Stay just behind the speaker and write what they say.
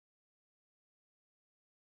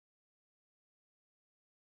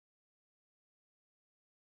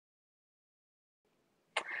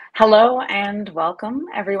Hello and welcome,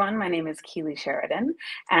 everyone. My name is Keely Sheridan,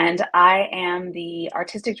 and I am the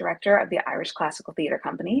Artistic Director of the Irish Classical Theatre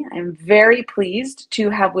Company. I'm very pleased to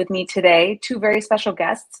have with me today two very special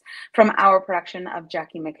guests from our production of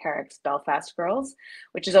Jaki McCarrick's Belfast Girls,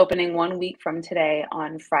 which is opening 1 week from today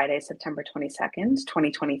on Friday, September 22nd,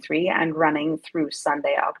 2023, and running through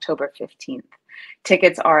Sunday, October 15th.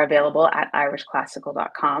 Tickets are available at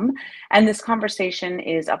irishclassical.com, and this conversation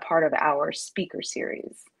is a part of our speaker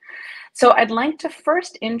series. So I'd like to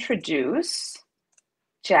first introduce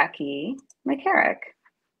Jaki McCarrick.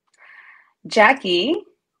 Jaki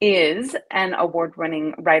is an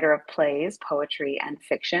award-winning writer of plays, poetry, and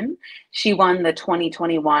fiction. She won the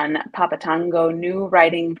 2021 Papatango New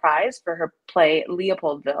Writing Prize for her play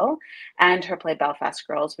Leopoldville and her play Belfast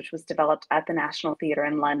Girls, which was developed at the National Theatre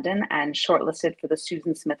in London and shortlisted for the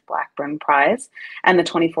Susan Smith Blackburn Prize and the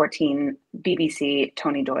 2014 BBC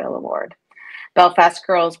Tony Doyle Award. Belfast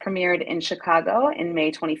Girls premiered in Chicago in May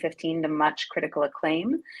 2015 to much critical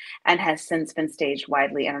acclaim and has since been staged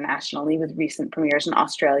widely internationally with recent premieres in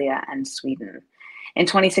Australia and Sweden. In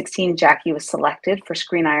 2016, Jaki was selected for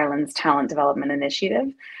Screen Ireland's Talent Development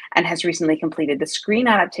Initiative and has recently completed the screen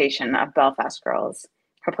adaptation of Belfast Girls.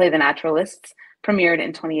 Her play The Naturalists premiered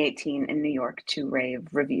in 2018 in New York to rave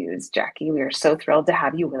reviews. Jaki, we are so thrilled to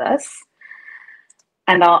have you with us.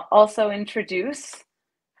 And I'll also introduce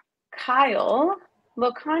Kyle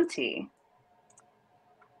LoConti.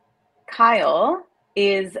 Kyle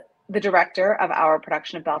is the director of our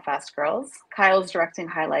production of Belfast Girls. Kyle's directing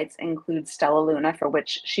highlights include Stella Luna, for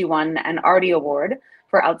which she won an Artie Award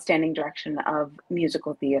for outstanding direction of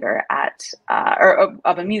musical theater of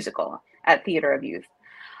a musical at Theatre of Youth.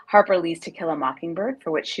 Harper Lee's To Kill a Mockingbird,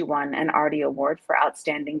 for which she won an Artie Award for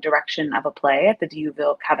outstanding direction of a play at the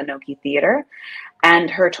Dieuville Cavanoki Theatre, and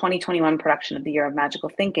her 2021 production of The Year of Magical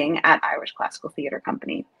Thinking at Irish Classical Theatre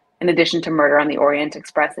Company, in addition to Murder on the Orient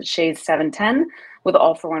Express at Shays 710, with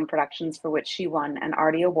All for One Productions, for which she won an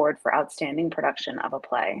Artie Award for outstanding production of a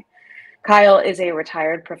play. Kyle is a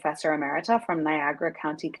retired professor emerita from Niagara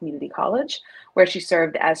County Community College, where she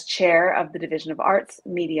served as chair of the Division of Arts,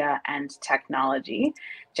 Media, and Technology.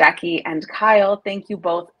 Jaki and Kyle, thank you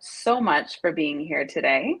both so much for being here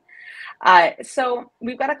today. So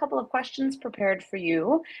we've got a couple of questions prepared for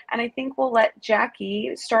you, and I think we'll let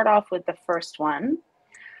Jaki start off with the first one.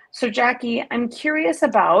 So Jaki, I'm curious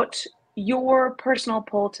about your personal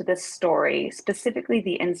pull to this story, specifically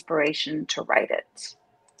the inspiration to write it.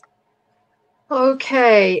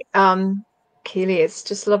 Okay, Keely, it's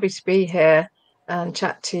just lovely to be here and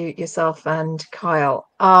chat to yourself and Kyle.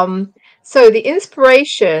 So the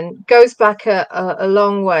inspiration goes back a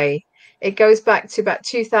long way. It goes back to about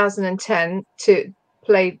 2010 to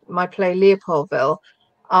my play Leopoldville,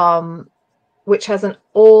 which has an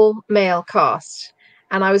all-male cast.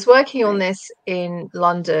 And I was working on this in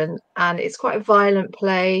London, and it's quite a violent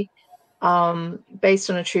play.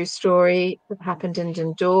 Based on a true story that happened in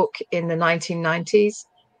Dundalk in the 1990s.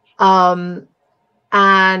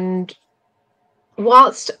 And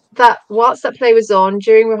whilst that play was on,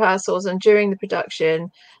 during rehearsals and during the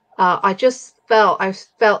production, I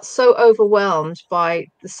felt so overwhelmed by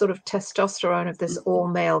the sort of testosterone of this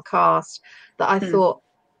all-male cast that I thought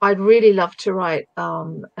I'd really love to write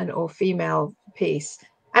an all-female piece.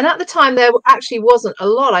 And at the time, there actually wasn't a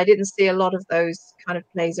lot. I didn't see a lot of those kind of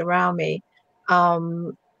plays around me.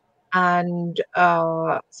 So I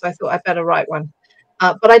thought I'd better write one.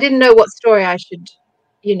 But I didn't know what story I should,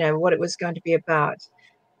 what it was going to be about.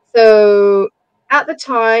 So at the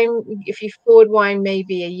time, if you forward wind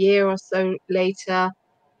maybe a year or so later,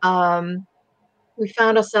 we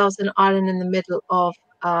found ourselves in Ireland in the middle of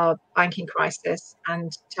a banking crisis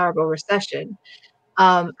and terrible recession.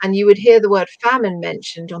 And you would hear the word famine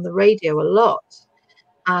mentioned on the radio a lot,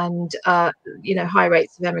 and high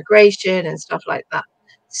rates of emigration and stuff like that.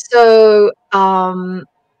 So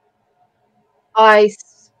I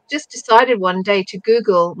just decided one day to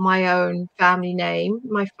Google my own family name.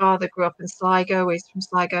 My father grew up in Sligo, he's from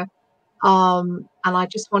Sligo, and I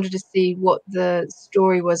just wanted to see what the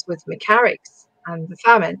story was with McCarricks and the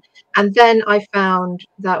famine. And then I found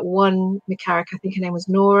that one McCarrick, I think her name was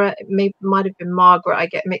Nora, might have been Margaret, I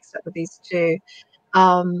get mixed up with these two,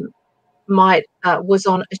 was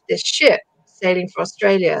on this ship sailing for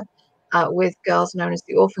Australia with girls known as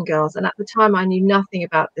the Orphan Girls. And at the time, I knew nothing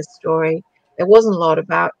about this story. There wasn't a lot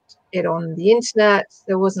about it on the internet.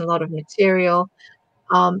 There wasn't a lot of material.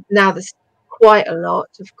 Now there's quite a lot,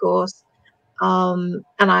 of course. And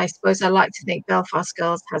I suppose I like to think Belfast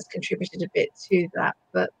Girls has contributed a bit to that.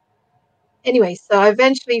 But anyway, so I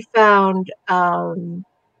eventually found Trevor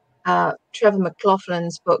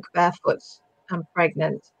McLaughlin's book, Barefoot and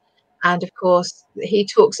Pregnant. And of course, he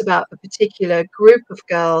talks about a particular group of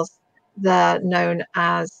girls. They're known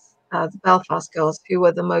as the Belfast Girls, who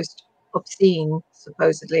were the most obscene,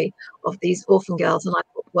 supposedly, of these orphan girls. And I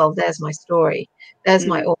thought, well, there's my story. There's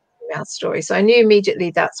my Mm. all-female story. So I knew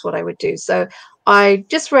immediately that's what I would do. So I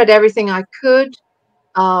just read everything I could.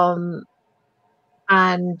 Um,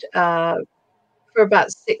 and for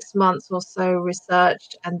about 6 months or so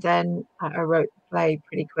researched, and then I wrote the play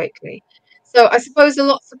pretty quickly. So I suppose a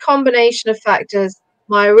lots of combination of factors.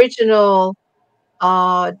 My original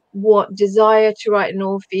what desire to write an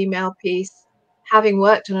all-female piece, having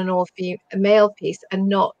worked on an all-male piece and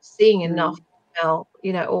not seeing enough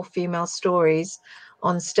Mm. all-female stories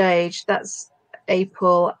on stage. That's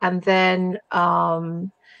April, and then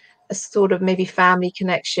a sort of maybe family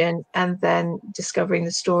connection, and then discovering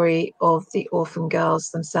the story of the orphan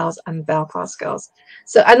girls themselves and Belfast Girls.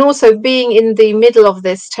 So, and also being in the middle of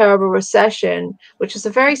this terrible recession, which was a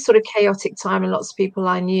very sort of chaotic time, and lots of people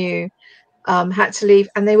I knew had to leave,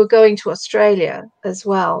 and they were going to Australia as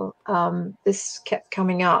well. This kept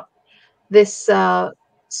coming up. This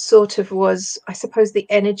sort of was, I suppose, the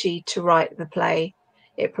energy to write the play.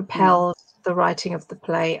 It Mm. propelled the writing of the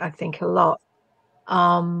play, I think, a lot.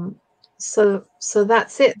 So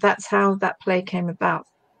that's it. That's how that play came about.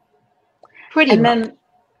 Pretty And much. then,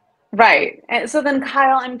 right. And so then,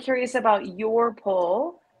 Kyle, I'm curious about your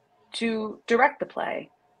pull to direct the play.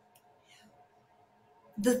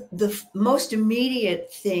 The most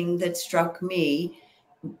immediate thing that struck me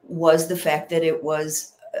was the fact that it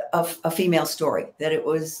was a female story, that it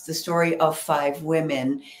was the story of 5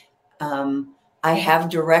 women. I have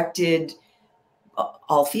directed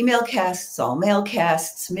all female casts, all male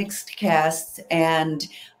casts, mixed casts, and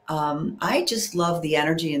I just love the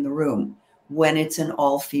energy in the room when it's an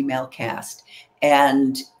all female cast.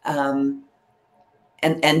 And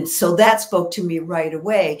so that spoke to me right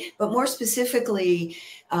away. But more specifically,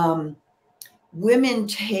 women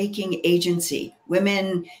taking agency,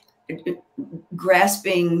 women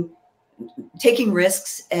grasping, taking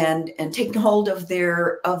risks, and taking hold of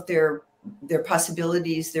their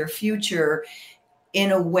possibilities, their future,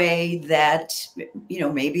 in a way that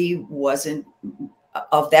maybe wasn't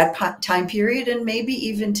of that time period, and maybe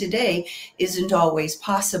even today isn't always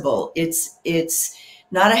possible. It's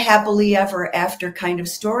not a happily ever after kind of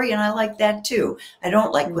story, and I like that too. I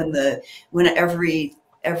don't like when every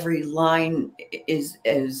line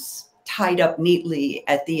is tied up neatly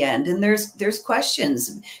at the end, and there's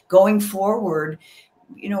questions going forward.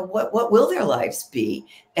 What will their lives be?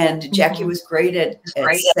 And Jackie was great at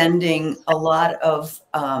sending a lot of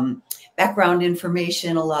background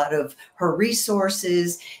information, a lot of her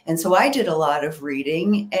resources. And so I did a lot of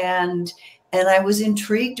reading, and I was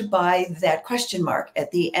intrigued by that question mark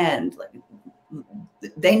at the end. Like,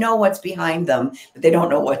 they know what's behind them, but they don't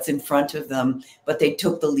know what's in front of them, but they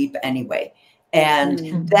took the leap anyway.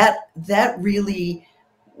 And that really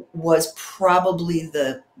was probably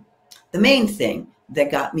the main thing that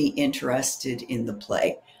got me interested in the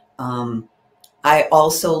play. I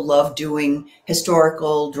also love doing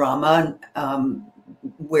historical drama,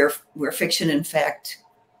 where fiction and fact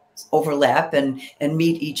overlap and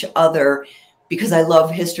meet each other, because I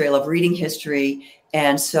love history. I love reading history.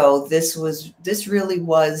 And so this really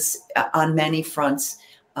was, on many fronts,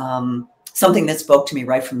 something that spoke to me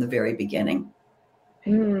right from the very beginning.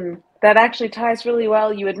 That actually ties really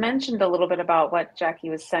well. You had mentioned a little bit about what Jackie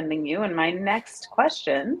was sending you, and my next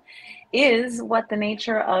question is what the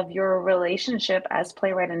nature of your relationship as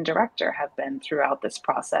playwright and director have been throughout this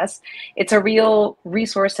process. It's a real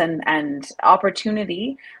resource and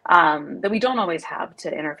opportunity that we don't always have to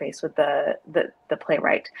interface with the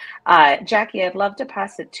playwright. Jackie, I'd love to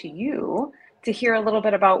pass it to you to hear a little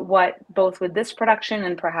bit about what, both with this production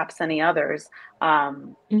and perhaps any others,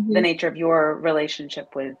 the nature of your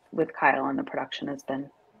relationship with Kyle and the production has been.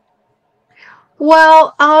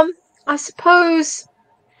 Well, I suppose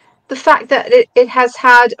the fact that it has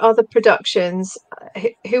had other productions,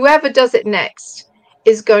 whoever does it next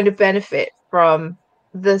is going to benefit from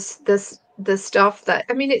the stuff that,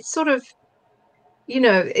 I mean, it's sort of,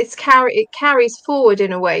 it carries forward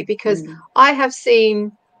in a way, because I have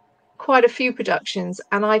seen quite a few productions,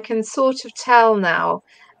 and I can sort of tell now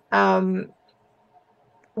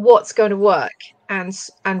what's going to work and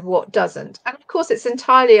what doesn't. And of course, it's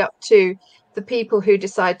entirely up to the people who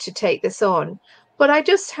decide to take this on. But I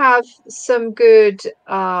just have some good,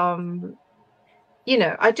 I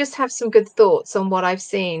just have some good thoughts on what I've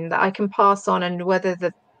seen that I can pass on, and whether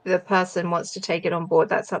the person wants to take it on board,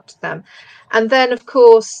 that's up to them. And then, of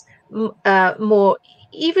course, more,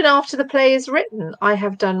 even after the play is written, I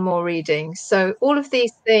have done more reading. So all of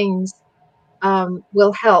these things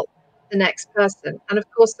will help the next person. And of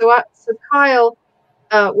course, so Kyle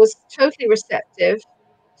was totally receptive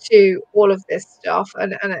to all of this stuff.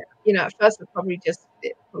 And you know, at first it probably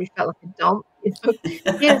felt like a dump. You know,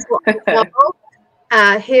 here's what I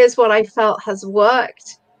know, here's what I felt has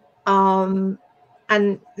worked, and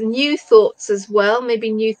new thoughts as well,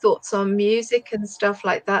 maybe new thoughts on music and stuff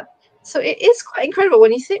like that. So it is quite incredible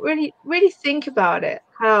when you really think about it,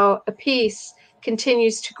 how a piece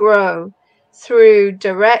continues to grow through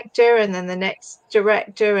director and then the next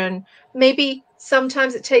director, and maybe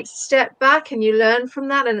sometimes it takes a step back and you learn from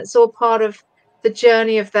that, and it's all part of the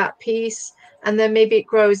journey of that piece, and then maybe it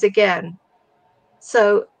grows again.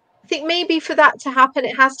 So I think maybe for that to happen,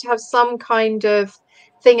 it has to have some kind of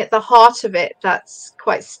thing at the heart of it that's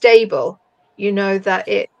quite stable, you know, that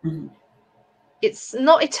it's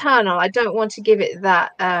not eternal. I don't want to give it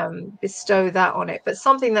that, bestow that on it, but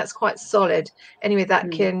something that's quite solid anyway,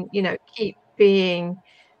 that can, you know, keep being,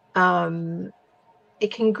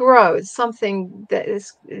 it can grow. It's something that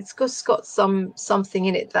it's got something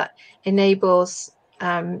in it that enables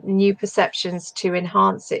new perceptions to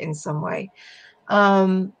enhance it in some way.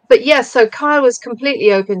 But yeah, so Kyle was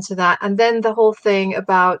completely open to that. And then the whole thing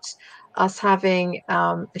about us having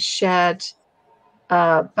a shared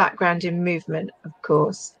background in movement, of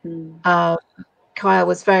course. Kyle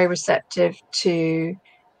was very receptive to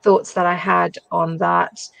thoughts that I had on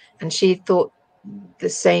that, and she thought the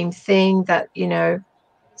same thing, that, you know,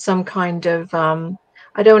 some kind of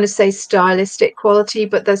I don't want to say stylistic quality,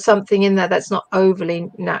 but there's something in there that's not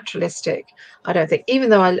overly naturalistic, I don't think, even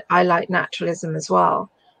though I like naturalism as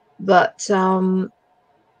well. But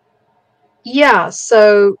yeah,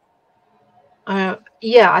 so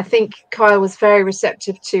yeah, I think Kyle was very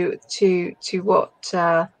receptive to what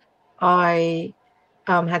I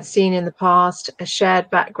had seen in the past, a shared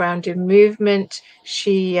background in movement.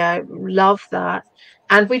 She loved that,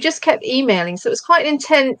 and we just kept emailing. So it was quite an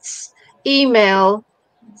intense emailing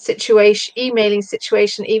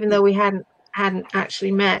situation, even though we hadn't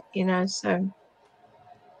actually met, you know. So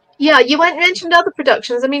yeah, you mentioned other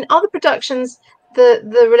productions. I mean, other productions,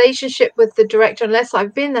 the relationship with the director, unless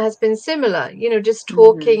I've been there, has been similar, you know, just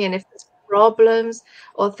talking, and if there's problems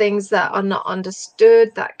or things that are not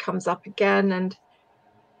understood, that comes up again, and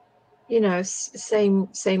you know, same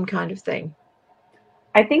kind of thing.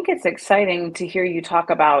 I think it's exciting to hear you talk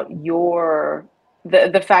about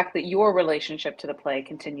the fact that your relationship to the play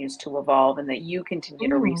continues to evolve, and that you continue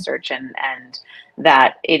to research, and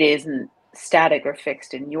that it isn't static or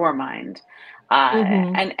fixed in your mind.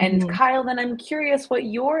 And Kyle, then I'm curious what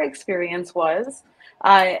your experience was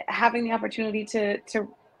having the opportunity to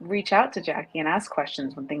reach out to Jaki and ask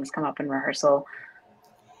questions when things come up in rehearsal.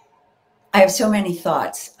 I have so many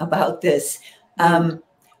thoughts about this.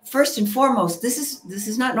 First and foremost, this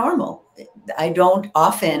is not normal. I don't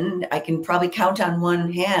often, I can probably count on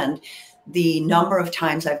one hand the number of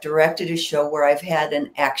times I've directed a show where I've had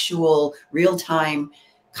an actual real-time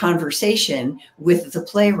conversation with the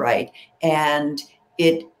playwright, and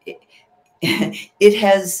it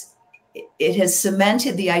has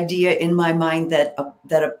cemented the idea in my mind that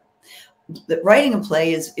writing a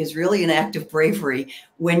play is really an act of bravery.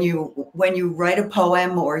 When you write a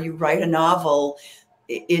poem or you write a novel,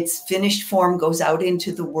 its finished form goes out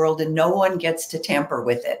into the world and no one gets to tamper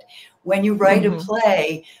with it. When you write a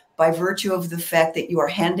play, by virtue of the fact that you are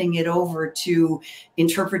handing it over to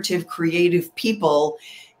interpretive, creative people,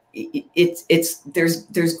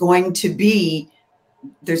 there's going to be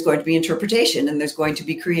interpretation, and there's going to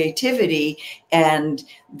be creativity, and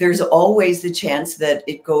there's always the chance that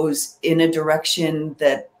it goes in a direction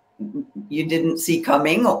that you didn't see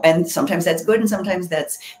coming, and sometimes that's good and sometimes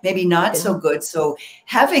that's maybe not so good. So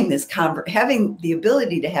having the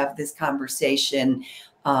ability to have this conversation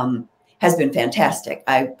has been fantastic.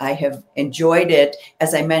 I have enjoyed it.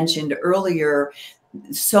 As I mentioned earlier,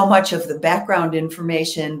 so much of the background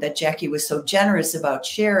information that Jaki was so generous about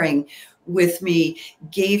sharing with me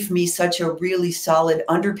gave me such a really solid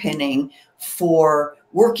underpinning for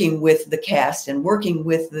working with the cast and working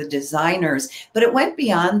with the designers. But it went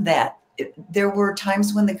beyond that. There were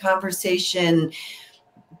times when the conversation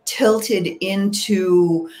tilted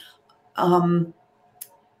into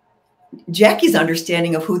Jaki's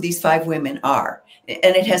understanding of who these 5 women are.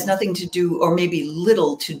 And it has nothing to do, or maybe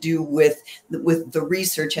little to do, with the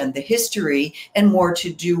research and the history, and more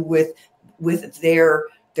to do with their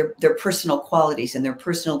personal qualities and their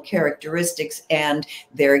personal characteristics, and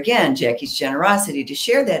there again, Jaki's generosity to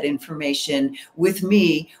share that information with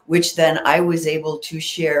me, which then I was able to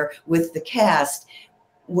share with the cast,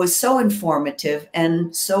 was so informative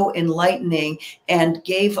and so enlightening, and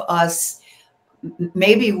gave us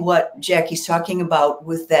maybe what Jackie's talking about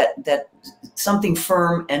with that something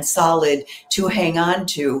firm and solid to hang on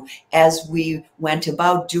to as we went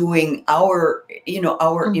about doing our,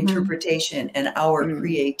 our interpretation and our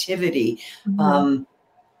creativity. And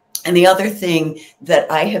the other thing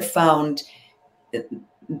that I have found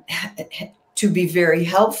to be very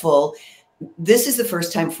helpful, this is the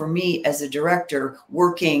first time for me as a director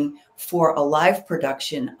working for a live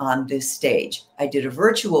production on this stage. I did a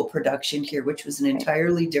virtual production here, which was an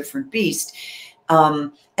entirely different beast.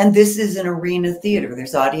 And this is an arena theater.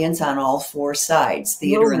 There's audience on all four sides,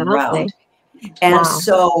 theater and round. And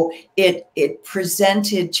so it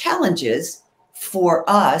presented challenges for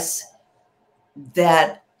us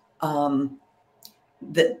that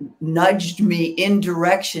that nudged me in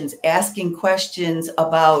directions, asking questions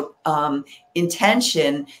about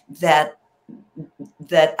intention that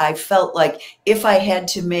I felt like if I had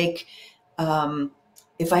to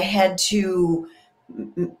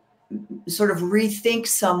sort of rethink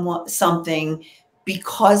something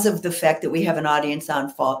because of the fact that we have an audience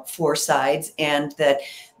on four sides and that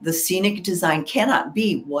the scenic design cannot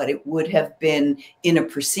be what it would have been in a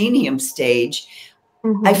proscenium stage,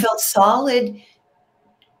 I felt solid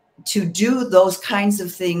to do those kinds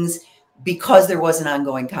of things because there was an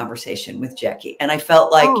ongoing conversation with Jackie. And I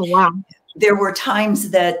felt like there were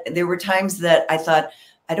times that I thought,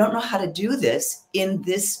 I don't know how to do this in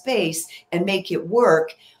this space and make it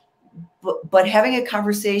work. But having a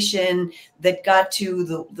conversation that got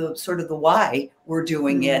to the sort of the why we're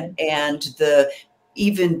doing it and the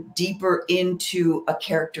even deeper into a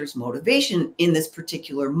character's motivation in this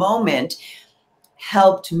particular moment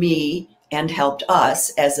helped me and helped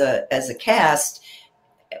us as a cast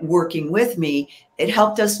working with me. It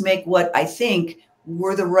helped us make what I think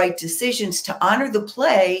were the right decisions to honor the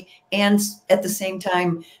play and at the same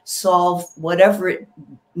time solve whatever it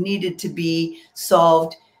needed to be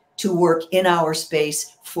solved to work in our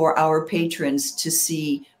space for our patrons to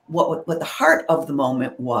see what the heart of the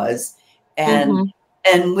moment was. And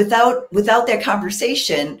without that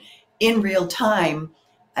conversation in real time,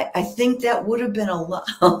 I think that would have been a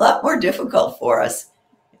lot more difficult for us.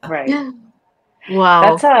 Right. Yeah.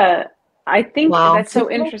 Wow. I think that's so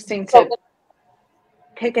interesting to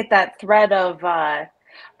pick at that thread of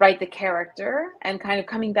the character and kind of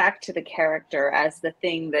coming back to the character as the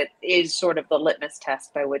thing that is sort of the litmus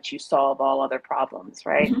test by which you solve all other problems,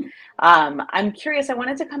 right? I'm curious, I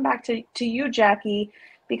wanted to come back to you, Jackie,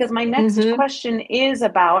 because my next question is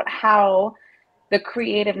about how the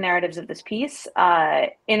creative narratives of this piece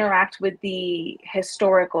interact with the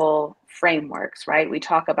historical frameworks, right? We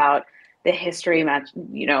talk about the history match,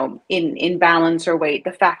 in balance or weight,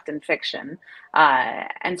 the fact and fiction.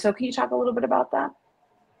 And so can you talk a little bit about that?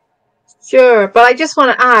 Sure, but I just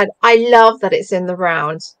want to add, I love that it's in the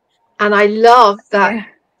round. And I love that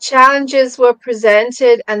challenges were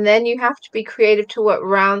presented and then you have to be creative to work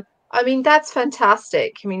around. I mean, that's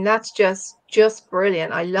fantastic. I mean, that's just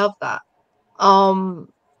brilliant. I love that.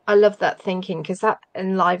 I love that thinking because that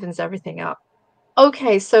enlivens everything up.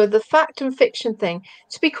 Okay, so the fact and fiction thing,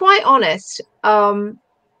 to be quite honest, I've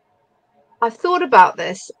thought about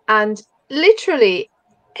this and literally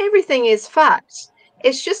everything is fact.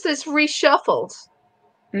 It's just that it's reshuffled.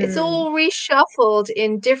 It's all reshuffled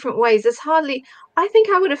in different ways. I think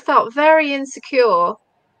I would have felt very insecure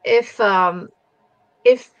if I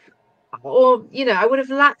would have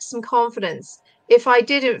lacked some confidence if I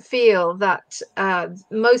didn't feel that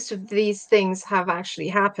most of these things have actually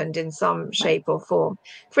happened in some shape or form.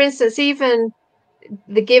 For instance, even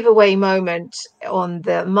the giveaway moment on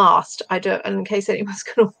the mast, in case anyone's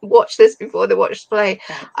going to watch this before they watch the play,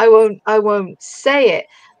 I won't say it,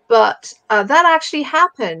 but that actually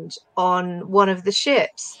happened on one of the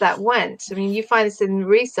ships that went. I mean, you find this in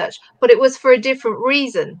research, but it was for a different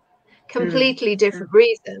reason, completely different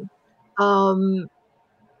reason.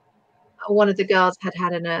 One of the girls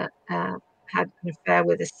had an affair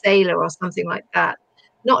with a sailor or something like that.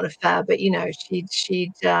 Not an affair, but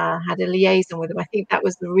she'd had a liaison with him. I think that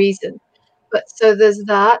was the reason. But so there's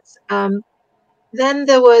that. Then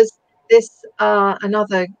there was this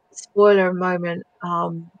another spoiler moment,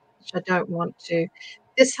 which I don't want to.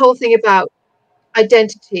 This whole thing about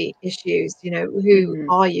identity issues. Who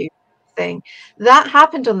are you? Thing that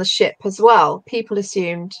happened on the ship as well. People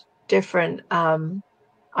assumed different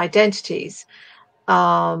identities.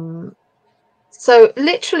 So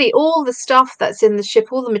literally all the stuff that's in the ship,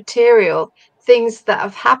 all the material, things that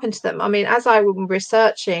have happened to them. I mean, as I was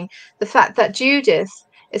researching, the fact that Judith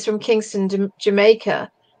is from Kingston, Jamaica,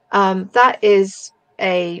 that is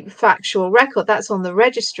a factual record. That's on the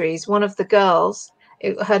registries. One of the girls,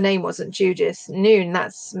 her name wasn't Judith Noon,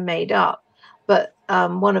 that's made up. but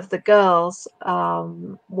one of the girls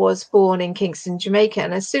was born in Kingston, Jamaica.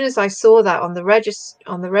 And as soon as I saw that on the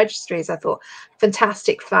registries, I thought,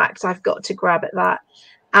 fantastic fact, I've got to grab at that.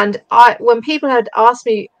 And when people had asked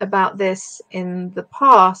me about this in the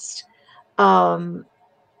past,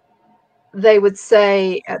 they would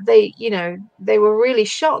say they were really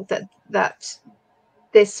shocked that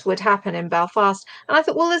this would happen in Belfast. And I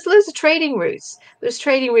thought, well, there's loads of trading routes. There's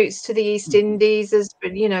trading routes to the East Indies.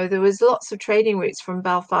 There was lots of trading routes from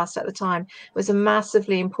Belfast at the time. It was a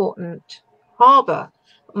massively important harbour,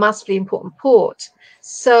 massively important port.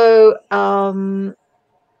 So, and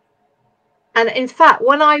in fact,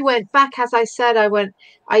 when I went back, as I said,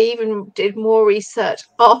 I even did more research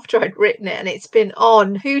after I'd written it, and it's been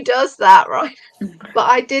on. Who does that, right?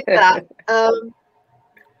 But I did that.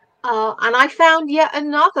 And I found yet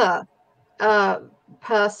another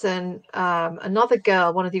person, another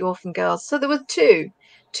girl, one of the orphan girls. So there were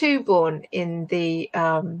two born in the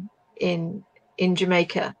in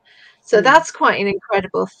Jamaica. So that's quite an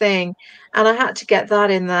incredible thing, and I had to get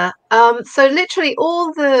that in there. So literally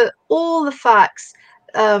all the facts,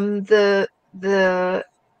 the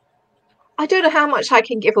I don't know how much I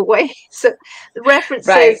can give away. So the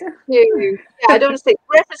references to I don't want to say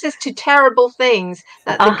references to terrible things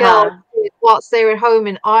that the girls did whilst they were home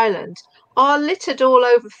in Ireland are littered all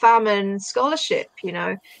over famine scholarship.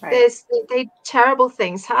 They terrible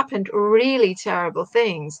things happened, really terrible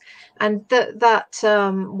things. And that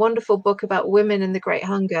wonderful book about women in the Great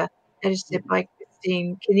Hunger, edited by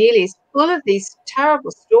Christine Keneally, is full of these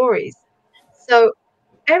terrible stories. So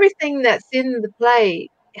everything that's in the play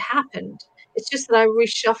happened. It's just that I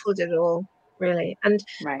reshuffled it all, really. And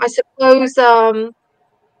I suppose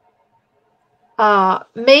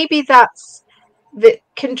maybe that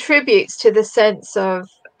contributes to the sense of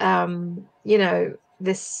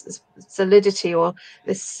this solidity, or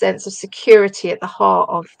this sense of security at the heart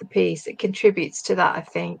of the piece. It contributes to that, I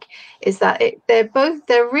think, is that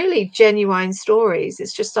they're really genuine stories.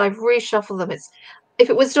 It's just I've reshuffled them. If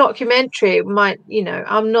it was documentary, it might,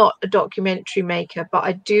 I'm not a documentary maker, but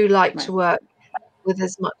I do like to work with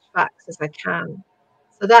as much facts as I can.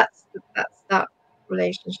 So that's that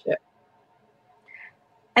relationship.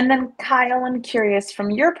 And then Kyle, I'm curious, from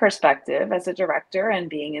your perspective as a director and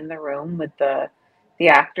being in the room with the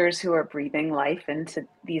actors who are breathing life into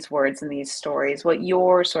these words and these stories, what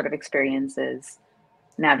your sort of experience is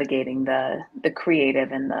navigating the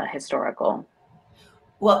creative and the historical.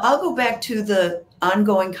 Well, I'll go back to the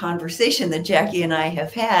ongoing conversation that Jackie and I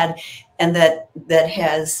have had, and that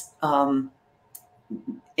has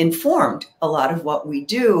informed a lot of what we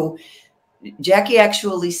do. Jackie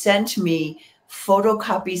actually sent me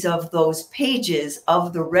photocopies of those pages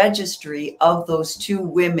of the registry of those two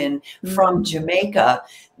women from Jamaica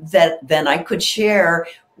that then I could share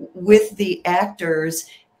with the actors,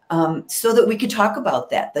 so that we could talk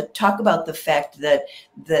about talk about the fact that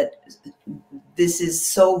this is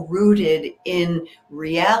so rooted in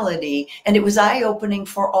reality. And it was eye-opening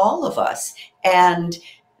for all of us. And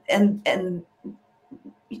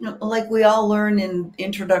like we all learn in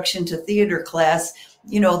Introduction to Theater class,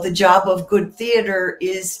 the job of good theater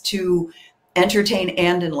is to entertain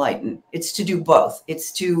and enlighten. It's to do both.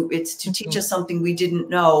 It's to teach us something we didn't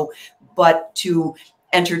know, but to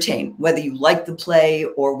entertain, whether you like the play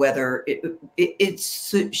or whether it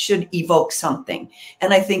should evoke something.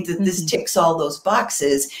 And I think that this ticks all those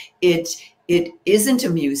boxes. It isn't a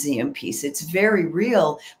museum piece. It's very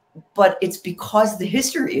real, but it's because the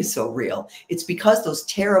history is so real. It's because those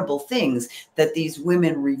terrible things that these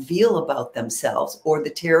women reveal about themselves, or the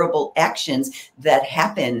terrible actions that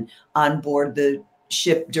happen on board the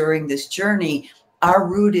ship during this journey, are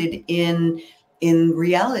rooted in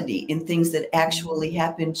reality, in things that actually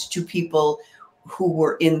happened to people who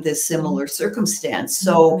were in this similar circumstance.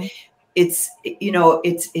 So it's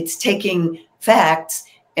taking facts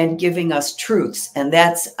and giving us truths. And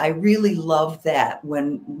I really love that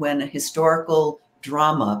when a historical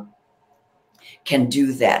drama can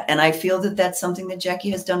do that. And I feel that that's something that Jackie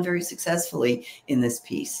has done very successfully in this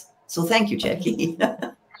piece. So thank you, Jackie.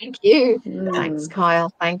 Thank you. Thanks,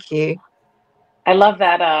 Kyle. Thank you. I love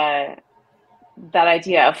that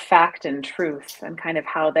idea of fact and truth, and kind of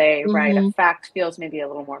how they write. A fact feels maybe a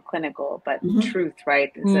little more clinical, but truth, right,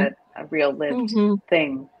 is a real lived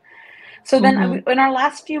thing. So then in our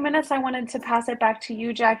last few minutes, I wanted to pass it back to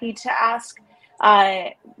you, Jackie, to ask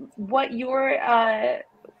what your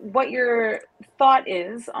thought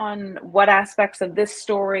is on what aspects of this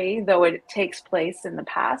story, though it takes place in the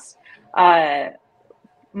past,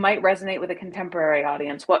 might resonate with a contemporary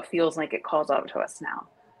audience. What feels like it calls out to us now?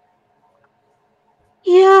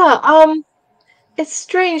 Yeah, it's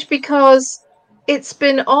strange because it's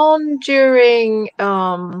been on during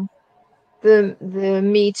the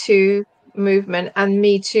Me Too movement, and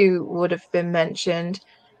Me Too would have been mentioned.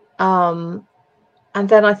 And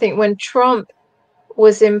then I think when Trump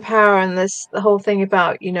was in power, and the whole thing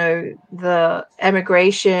about, you know, the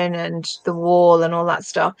emigration and the wall and all that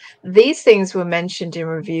stuff, these things were mentioned in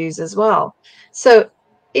reviews as well. So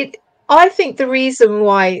I think the reason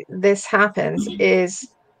why this happens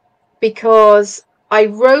is because I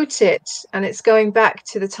wrote it, and it's going back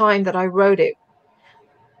to the time that I wrote it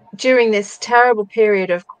during this terrible period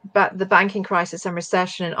of the banking crisis and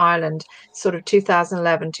recession in Ireland, sort of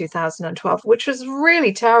 2011, 2012, which was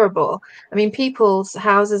really terrible. I mean, people's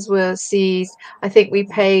houses were seized. I think we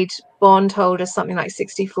paid bondholders something like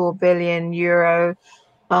 64 billion euro.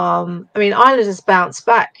 I mean, Ireland has bounced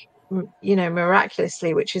back, you know,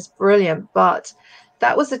 miraculously, which is brilliant. But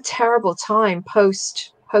that was a terrible time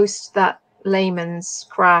post that Lehman's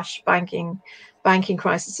crash, banking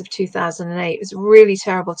crisis of 2008. It was a really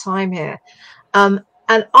terrible time here. And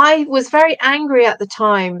I was very angry at the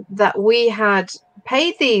time that we had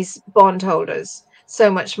paid these bondholders so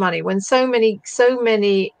much money when so many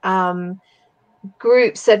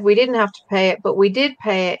groups said we didn't have to pay it, but we did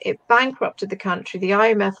pay it. It bankrupted the country. The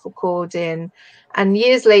IMF were called in, and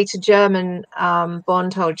years later, Germany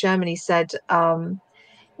said,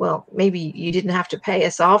 well, maybe you didn't have to pay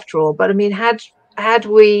us after all. But I mean, had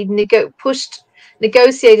we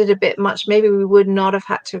negotiated a bit much, maybe we would not have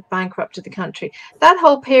had to have bankrupted the country. That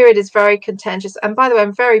whole period is very contentious. And by the way,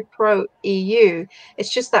 I'm very pro EU.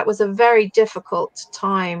 It's just that was a very difficult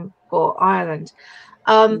time for Ireland.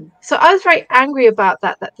 So I was very angry about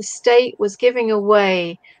that the state was giving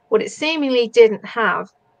away what it seemingly didn't have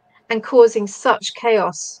and causing such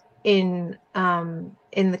chaos in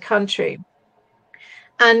the country.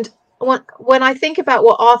 And when I think about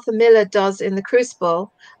what Arthur Miller does in The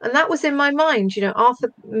Crucible, and that was in my mind, you know,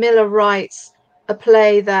 Arthur Miller writes a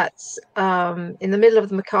play that's in the middle of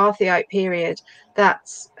the McCarthyite period,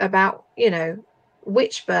 that's about, you know,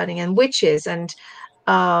 witch burning and witches. And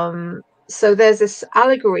so there's this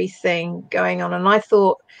allegory thing going on. And I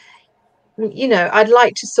thought, you know, I'd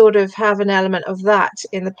like to sort of have an element of that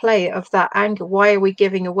in the play, of that anger. Why are we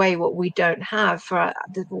giving away what we don't have?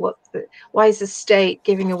 Why is the state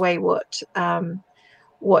giving away what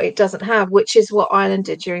it doesn't have? Which is what Ireland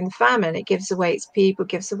did during the famine. It gives away its people,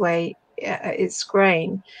 gives away its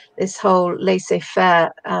grain. This whole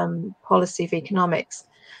laissez-faire policy of economics.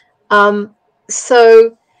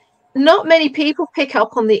 So not many people pick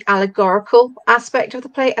up on the allegorical aspect of the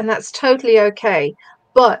play, and that's totally okay.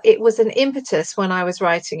 But it was an impetus when I was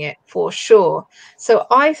writing it, for sure. So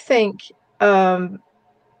I think the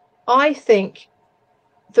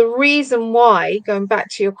reason why, going back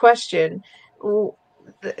to your question,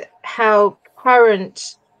 how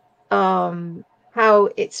current, how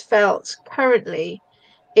it's felt currently,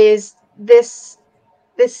 is this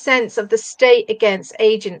sense of the state against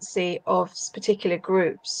agency of particular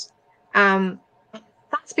groups.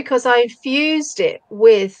 That's because I infused it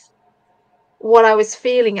with what I was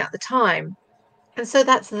feeling at the time. And so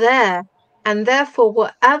that's there. And therefore,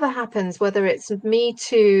 whatever happens, whether it's Me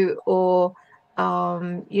Too or,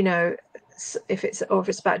 you know, if it's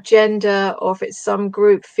about gender, or if it's some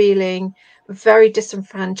group feeling very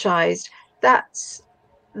disenfranchised, that's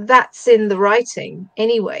in the writing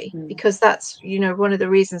anyway, because that's, you know, one of the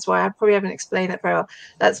reasons why I probably haven't explained that very well.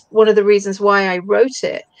 That's one of the reasons why I wrote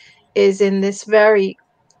it, is in this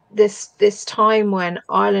time when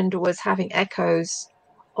Ireland was having echoes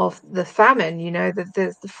of the famine. You know,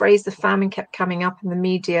 the phrase "the famine" kept coming up in the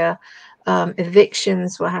media.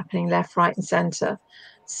 Evictions were happening left, right, and centre.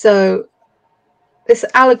 So this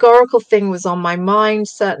allegorical thing was on my mind.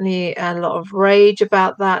 Certainly, a lot of rage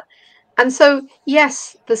about that. And so,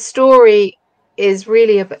 yes, the story is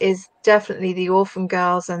definitely the orphan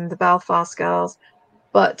girls and the Belfast Girls,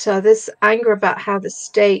 but this anger about how the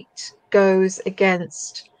state goes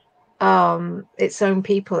against its own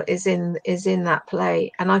people is in that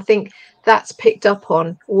play. And I think that's picked up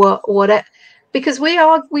on because we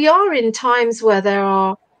are in times where there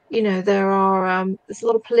are, you know, there's a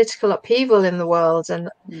lot of political upheaval in the world, and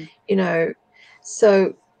you know,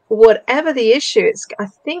 so whatever the issue, I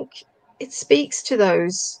think it speaks to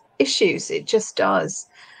those issues. It just does.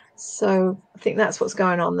 So I think that's what's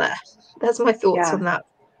going on there. That's my thoughts on that.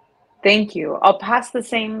 Thank you. I'll pass the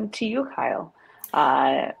same to you, Kyle.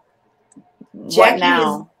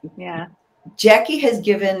 Jackie has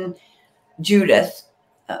given Judith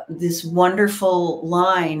this wonderful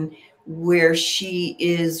line where she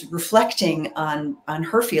is reflecting on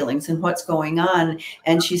her feelings and what's going on.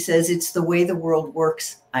 And she says, "It's the way the world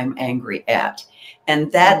works I'm angry at."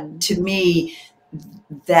 And that, to me,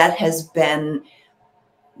 that has been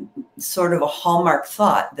sort of a hallmark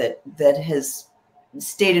thought that has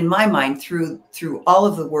stayed in my mind through all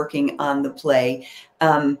of the working on the play.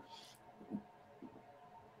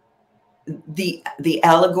 The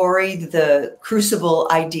allegory, the crucible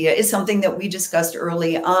idea is something that we discussed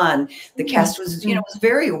early on. The cast was, was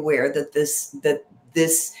very aware that this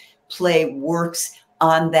play works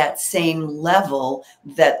on that same level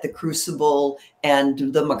that the crucible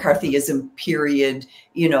and the McCarthyism period,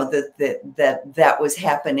 that was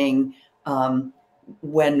happening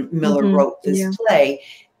when Miller wrote this play.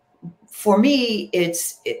 For me,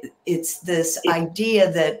 it's this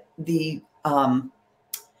idea that the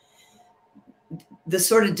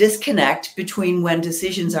sort of disconnect between when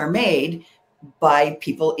decisions are made by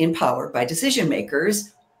people in power, by decision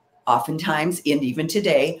makers, oftentimes, and even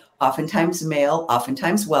today, oftentimes male,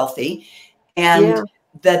 oftentimes wealthy, and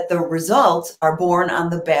that the results are born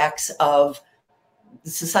on the backs of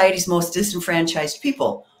society's most disenfranchised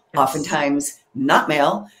people, oftentimes not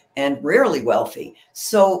male and rarely wealthy.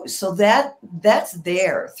 So that's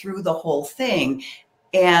there through the whole thing.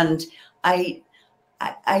 And I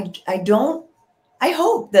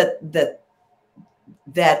hope that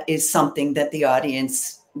is something that the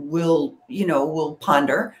audience will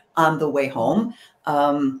ponder on the way home.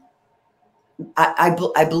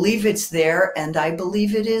 I believe it's there, and I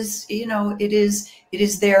believe it is, it is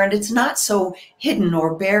there, and it's not so hidden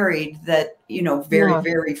or buried that,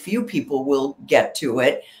 very few people will get to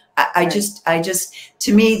it. I just,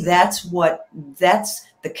 to me, that's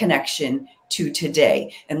the connection to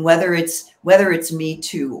today. And whether it's Me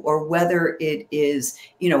Too, or whether it is,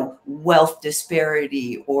 wealth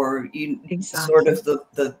disparity, or sort of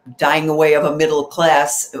the dying away of a middle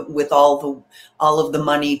class with all of the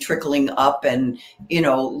money trickling up and,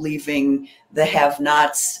 leaving the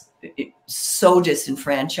have-nots so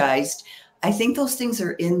disenfranchised. I think those things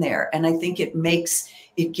are in there. And I think it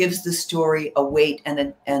gives the story a weight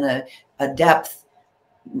and a depth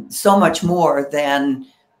so much more than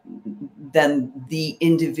the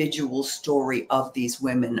individual story of these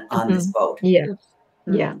women on this boat. Yeah.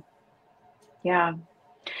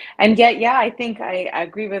 And yet, I think I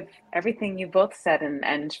agree with everything you both said.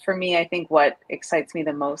 And for me, I think what excites me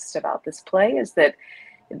the most about this play is that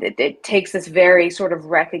it takes this very sort of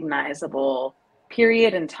recognizable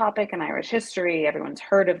period and topic in Irish history. Everyone's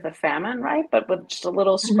heard of the famine, right? But with just a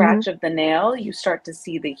little scratch of the nail, you start to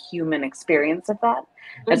see the human experience of that,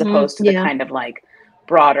 as opposed to the kind of like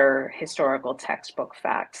broader historical textbook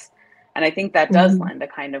facts. And I think that does lend a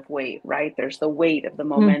kind of weight, right? There's the weight of the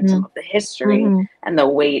momentum of the history and the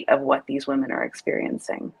weight of what these women are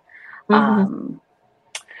experiencing.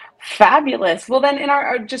 Fabulous. Well, then in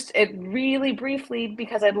our just really briefly,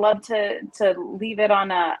 because I'd love to leave it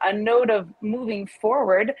on a note of moving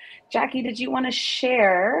forward. Jackie, did you want to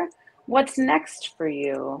share what's next for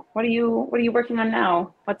you? What are you working on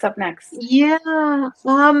now? What's up next? Yeah.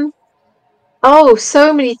 Oh,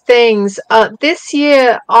 so many things. This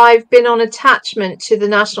year I've been on attachment to the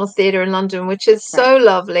National Theatre in London, which is so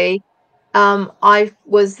lovely. I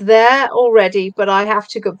was there already, but I have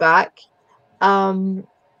to go back.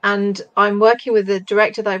 And I'm working with a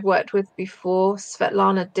director that I've worked with before,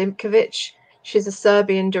 Svetlana Dimkovic. She's a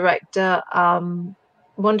Serbian director,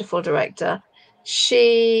 wonderful director.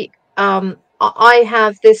 I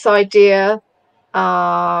have this idea,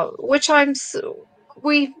 which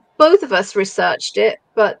both of us researched it,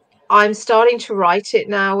 but I'm starting to write it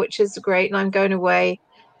now, which is great. And I'm going away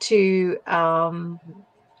to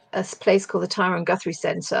a place called the Tyrone Guthrie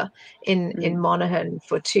Centre in Monaghan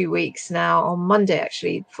for 2 weeks now, on Monday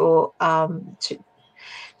actually, for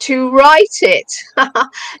to write it.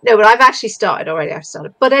 No, but I've actually started already.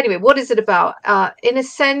 But anyway, what is it about? In a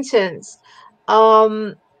sentence,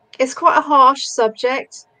 it's quite a harsh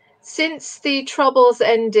subject. Since the Troubles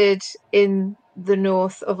ended in the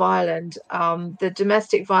north of Ireland, the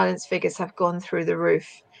domestic violence figures have gone through the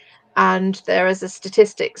roof, and there is a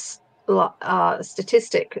statistic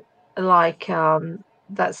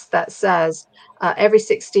that says every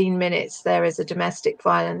 16 minutes there is a domestic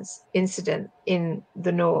violence incident in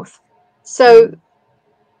the north. So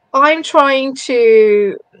I'm trying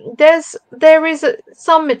to, there is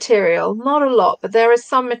some material, not a lot, but there is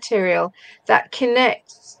some material that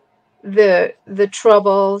connects the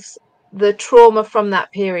troubles, the trauma from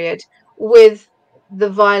that period with the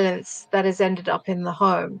violence that has ended up in the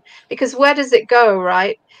home. Because where does it go,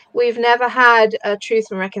 right? We've never had a truth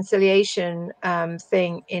and reconciliation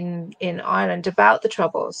thing in Ireland about the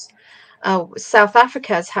troubles. South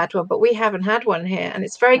Africa has had one, but we haven't had one here. And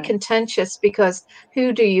it's very contentious, because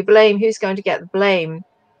who do you blame? Who's going to get the blame?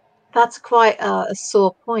 That's quite a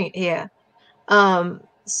sore point here.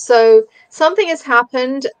 So something has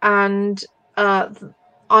happened, and I've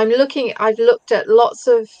looked at lots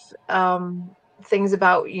of things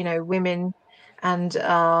about, you know, women and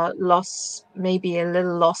loss, maybe a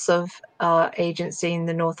little loss of agency in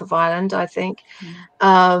the north of Ireland, I think.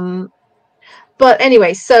 But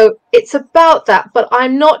anyway, so it's about that, but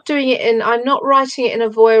I'm not writing it in a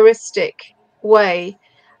voyeuristic way.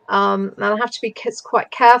 And I have to be quite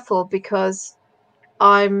careful, because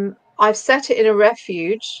I've set it in a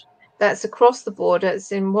refuge that's across the border.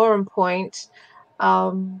 It's in Warren Point.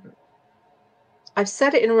 I've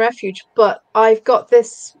set it in a refuge, but I've got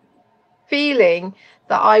this feeling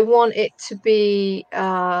that I want it to be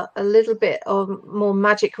a little bit of more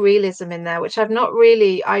magic realism in there, which I've not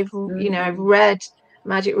really. You know, I've read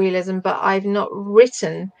magic realism, but I've not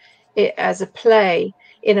written it as a play,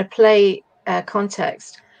 in a play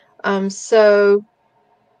context. So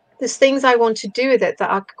there's things I want to do with it that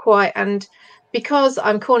are quite, and because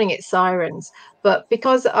I'm calling it Sirens, but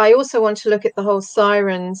because I also want to look at the whole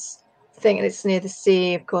Sirens thing, and it's near the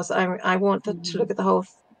sea, of course, I want to look at the whole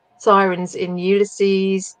Sirens in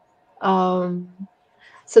Ulysses. So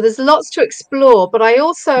there's lots to explore, but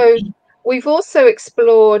we've also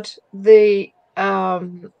explored the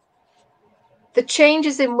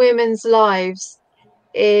changes in women's lives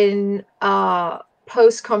in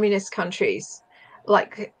post-communist countries,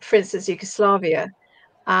 like, for instance, Yugoslavia.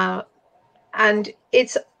 And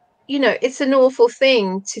it's, you know, it's an awful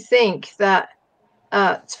thing to think that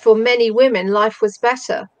for many women, life was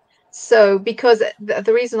better. So, because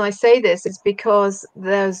the reason I say this is because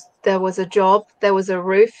there was a job, there was a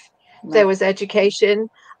roof, there was education,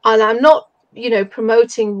 and I'm not, you know,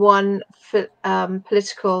 promoting one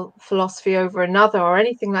political philosophy over another or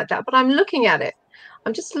anything like that, but I'm looking at it.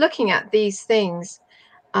 I'm just looking at these things.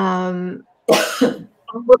 And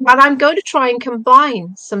I'm going to try and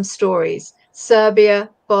combine some stories: Serbia,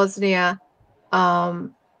 Bosnia,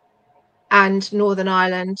 and Northern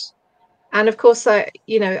Ireland. And of course,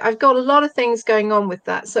 you know, I've got a lot of things going on with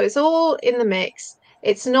that. So it's all in the mix.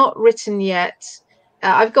 It's not written yet.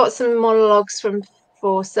 I've got some monologues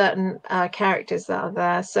for certain characters that are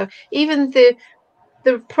there. So even the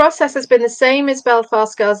process has been the same as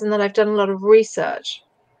Belfast Girls, and then I've done a lot of research.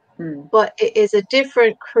 But it is a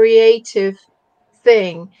different creative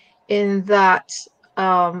thing, in that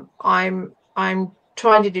I'm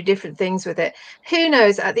trying to do different things with it. Who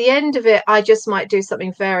knows, at the end of it, I just might do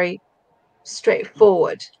something very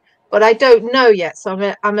straightforward, but I don't know yet. So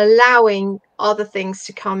I'm allowing other things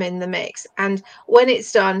to come in the mix, and when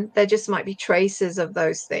it's done, there just might be traces of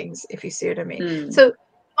those things, if you see what I mean. So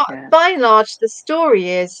by and large, the story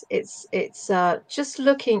is it's just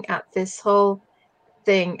looking at this whole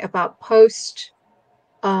thing about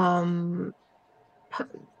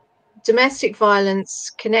domestic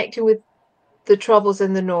violence, connecting with the troubles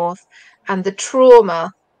in the north and the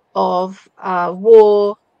trauma of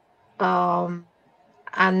war,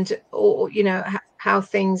 and, or, you know, how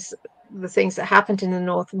the things that happened in the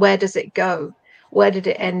north, where does it go? Where did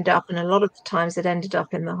it end up? And a lot of the times it ended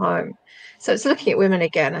up in the home. So it's looking at women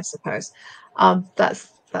again, I suppose.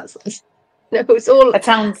 That's no, it's all. That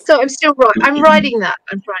sounds. So I'm still writing. I'm writing that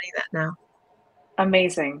now.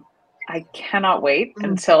 Amazing. I cannot wait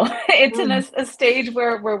until it's in a stage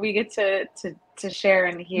where we get to share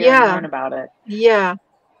and hear and learn about it. Yeah.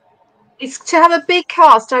 It's to have a big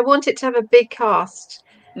cast. I want it to have a big cast.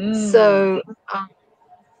 So,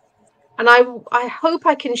 and I hope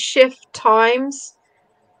I can shift times.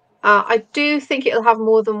 I do think it'll have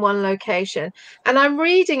more than one location. And I'm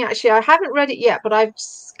reading, actually, I haven't read it yet, but I've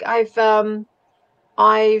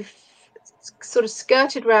sort of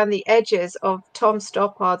skirted around the edges of Tom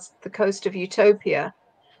Stoppard's The Coast of Utopia.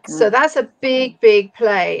 So that's a big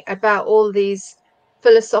play about all these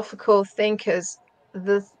philosophical thinkers,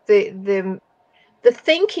 the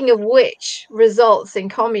thinking of which results in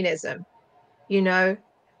communism, you know,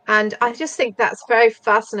 and I just think that's very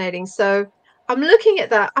fascinating. So I'm looking at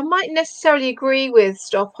that. I might necessarily agree with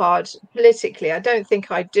Stoppard politically. I don't think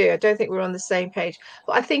I do. I don't think we're on the same page.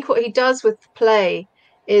 But I think what he does with the play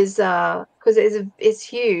is, because it's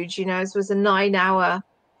huge, you know, it was a 9-hour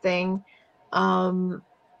thing, and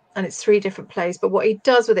it's 3 different plays, but what he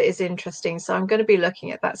does with it is interesting. So I'm going to be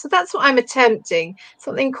looking at that. So that's what I'm attempting,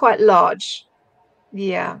 something quite large.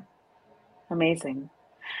 Yeah. Amazing.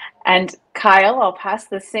 And Kyle, I'll pass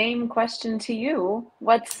the same question to you.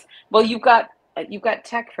 You've got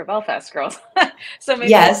tech for Belfast Girls, so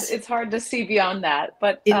maybe it's hard to see beyond that.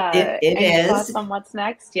 But any thoughts on what's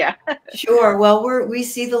next? Yeah. Sure. Well, we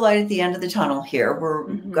see the light at the end of the tunnel here. We're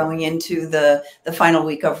going into the final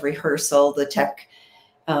week of rehearsal. The tech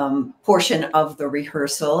portion of the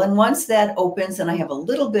rehearsal. And once that opens, and I have a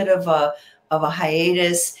little bit of a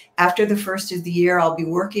hiatus after the first of the year, I'll be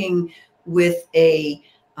working with a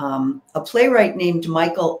playwright named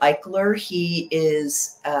Michael Eichler. He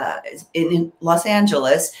is in Los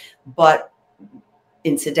Angeles, but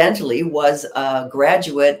incidentally was a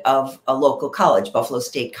graduate of a local college, Buffalo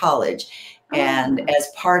State College. And as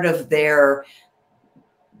part of their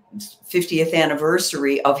 50th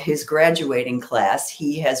anniversary of his graduating class,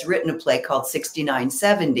 he has written a play called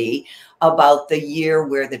 6970 about the year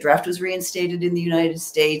where the draft was reinstated in the United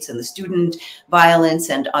States and the student violence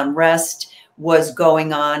and unrest was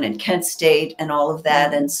going on in Kent State and all of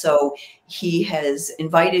that. And so he has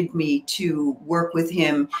invited me to work with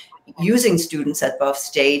him using students at Buff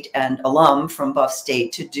State and alum from Buff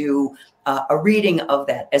State to do a reading of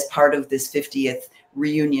that as part of this 50th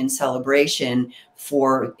reunion celebration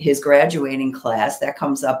for his graduating class. That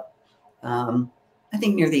comes up, I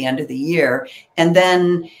think, near the end of the year. And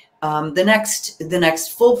then the next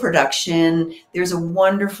full production, there's a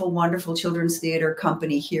wonderful, wonderful children's theater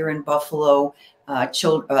company here in Buffalo,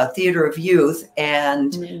 Theater of Youth.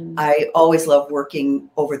 And I always love working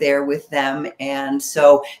over there with them. And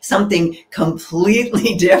so something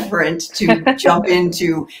completely different to jump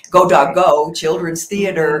into Go Dog Go, children's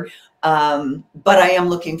theater. But I am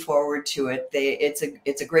looking forward to it.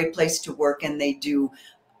 It's a great place to work, and they do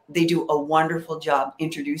a wonderful job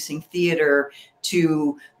introducing theater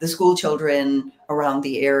to the school children around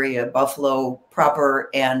the area, Buffalo proper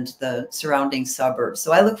and the surrounding suburbs.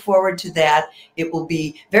 So I look forward to that. It will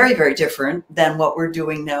be very, very different than what we're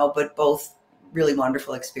doing now, but both really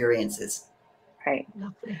wonderful experiences. Right.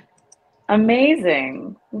 Lovely.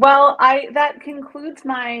 Amazing. Well, that concludes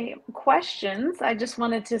my questions. I just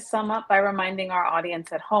wanted to sum up by reminding our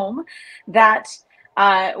audience at home that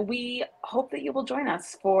we hope that you will join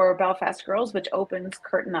us for Belfast Girls, which opens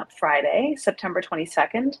curtain up Friday, September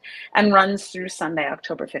 22nd, and runs through Sunday,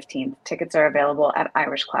 October 15th. Tickets are available at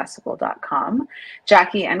irishclassical.com.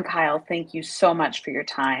 Jaki and Kyle, thank you so much for your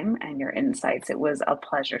time and your insights. It was a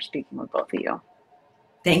pleasure speaking with both of you.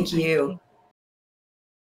 Thank you.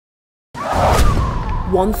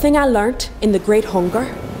 One thing I learnt in the Great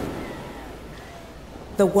Hunger: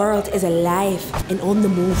 the world is alive and on the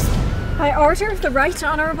move. By order of the Right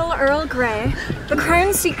Honourable Earl Grey, the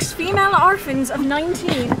Crown seeks female orphans of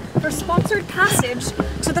 19 for sponsored passage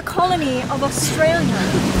to the colony of Australia.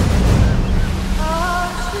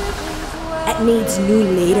 It needs new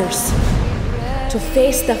leaders to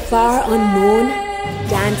face the far unknown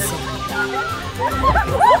dancing.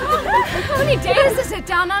 How many days is it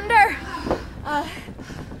down under?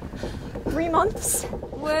 3 months.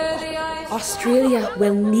 Australia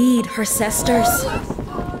will need her sisters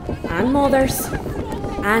and mothers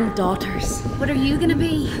and daughters. What are you gonna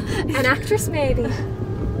be? An actress, maybe.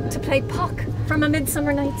 To play Puck from A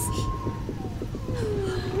Midsummer Night's.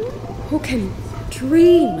 Who can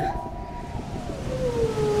dream?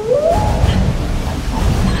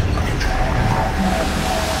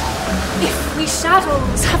 If we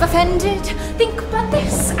shadows have offended, think but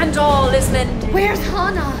this, and all is mended. Where's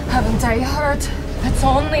Hannah? Haven't I heard? It's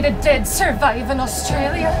only the dead survive in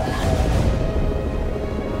Australia.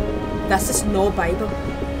 This is no Bible.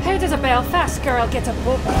 How does a Belfast girl get a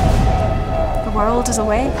book? The world is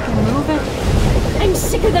awake and moving. I'm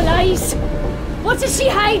sick of the lies. What is she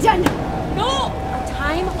hiding? No! A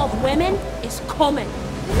time of women is coming.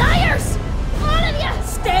 Liars! All of you!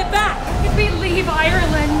 Stay back! Did we leave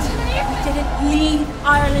Ireland? We didn't leave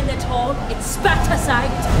Ireland at all. It's spat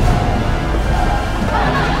aside.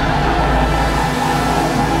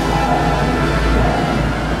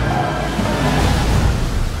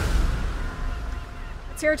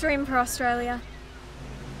 It's your dream for Australia.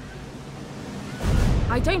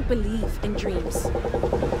 I don't believe in dreams.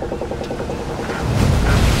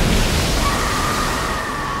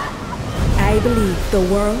 I believe the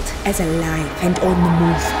world is alive and on the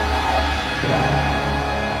move.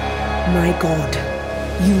 My God,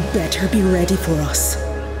 you better be ready for us.